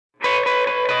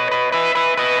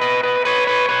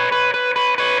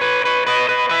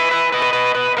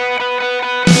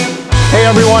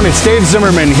everyone, it's Dave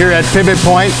Zimmerman here at Pivot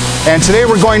Point, and today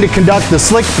we're going to conduct the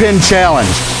SLIC Pin Challenge.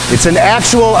 It's an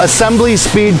actual assembly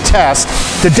speed test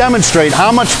to demonstrate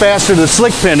how much faster the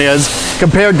SLIC Pin is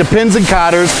compared to pins and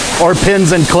cotters or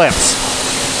pins and clips.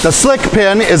 The SLIC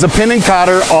Pin is a pin and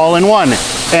cotter all in one,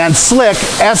 and SLIC,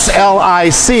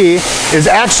 S-L-I-C, is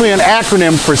actually an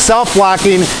acronym for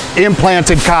self-locking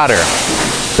implanted cotter.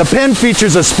 The pin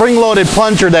features a spring-loaded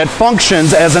plunger that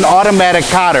functions as an automatic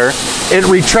cotter. It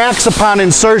retracts upon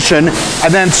insertion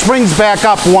and then springs back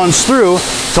up once through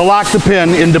to lock the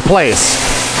pin into place.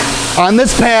 On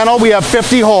this panel we have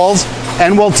 50 holes,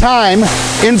 and we'll time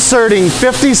inserting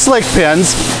 50 SLIC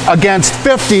pins against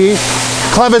 50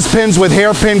 clevis pins with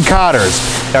hairpin cotters.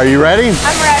 Are you ready?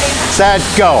 I'm ready. Set,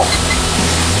 go.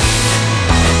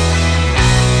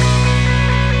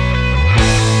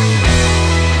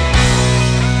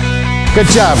 Good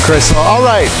job, Crystal. All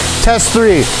right, test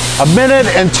 3. 1 minute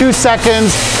and 2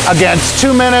 seconds against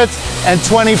 2 minutes and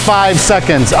 25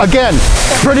 seconds. Again,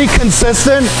 pretty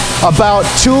consistent, about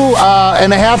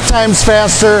 2.5 times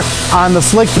faster on the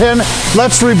SLIC Pin.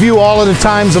 Let's review all of the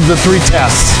times of the 3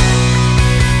 tests.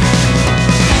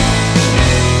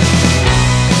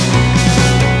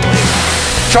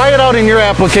 Try it out in your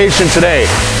application today.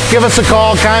 Give us a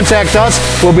call, contact us.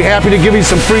 We'll be happy to give you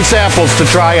some free samples to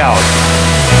try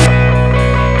out.